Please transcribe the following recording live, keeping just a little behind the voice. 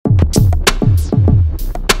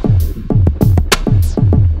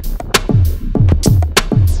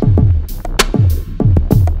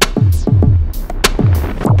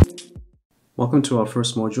Welcome to our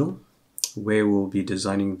first module, where we'll be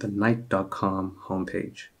designing the Nike.com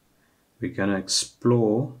homepage. We're going to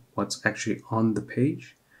explore what's actually on the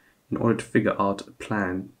page in order to figure out a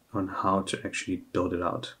plan on how to actually build it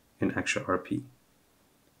out in Axure RP.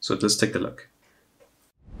 So let's take a look.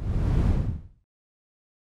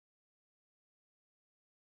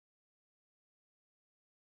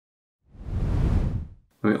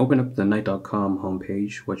 When we open up the Nike.com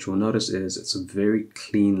homepage, what you'll notice is it's a very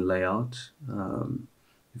clean layout.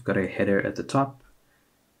 You've got a header at the top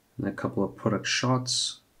and a couple of product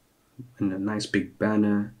shots and a nice big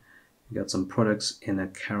banner. You got some products in a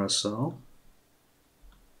carousel.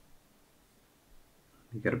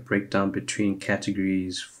 You got a breakdown between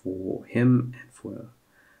categories for him and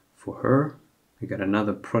for her. You got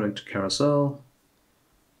another product carousel,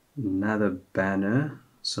 another banner,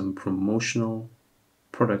 some promotional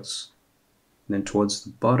products, and then towards the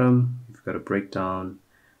bottom you've got a breakdown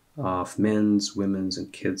of men's, women's,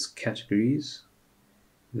 and kids categories,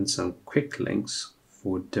 and some quick links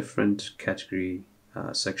for different category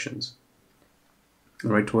sections.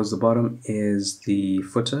 Right towards the bottom is the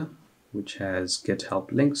footer, which has get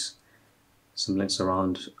help links, some links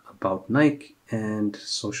around about Nike, and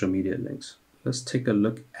social media links. Let's take a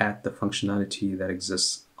look at the functionality that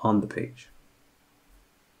exists on the page.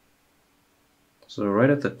 So right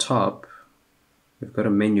at the top, we've got a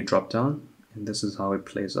menu drop down, and this is how it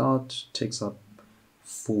plays out. It takes up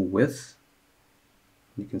full width.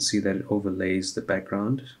 You can see that it overlays the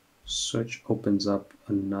background. Search opens up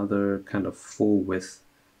another kind of full width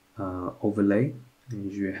overlay,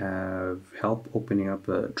 and you have help opening up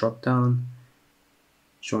a drop down.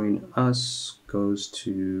 Join us goes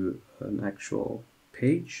to an actual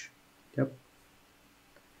page. Yep.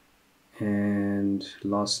 And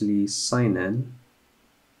lastly, sign in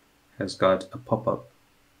has got a pop-up.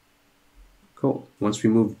 Cool. Once we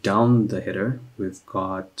move down the header, we've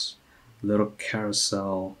got a little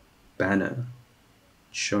carousel banner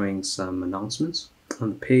showing some announcements. On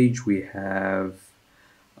the page we have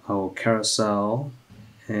our carousel,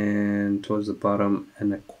 and towards the bottom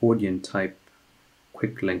an accordion type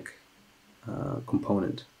quick link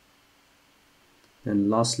component. And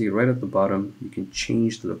lastly, right at the bottom, you can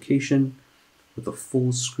change the location with a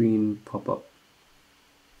full screen pop-up.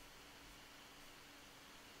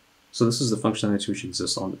 So this is the functionality which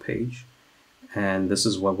exists on the page, and this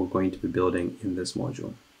is what we're going to be building in this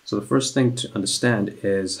module. So the first thing to understand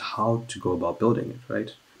is how to go about building it,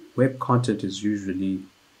 right? Web content is usually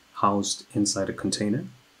housed inside a container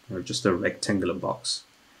or just a rectangular box.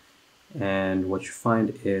 And what you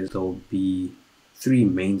find is there'll be three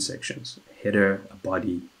main sections: a header, a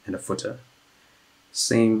body, and a footer.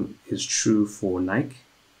 Same is true for Nike,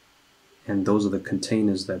 and those are the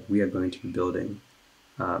containers that we are going to be building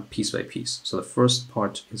piece by piece. So the first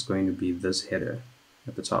part is going to be this header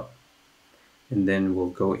at the top, and then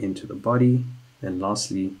we'll go into the body, and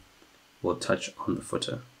lastly we'll touch on the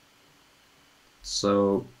footer.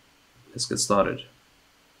 So let's get started.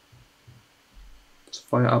 So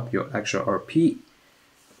fire up your Axure RP,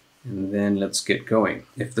 and then let's get going.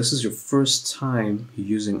 If this is your first time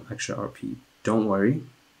using Axure RP, don't worry.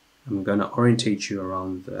 I'm going to orientate you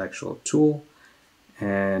around the actual tool,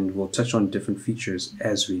 and we'll touch on different features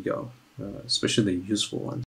as we go, especially the useful ones.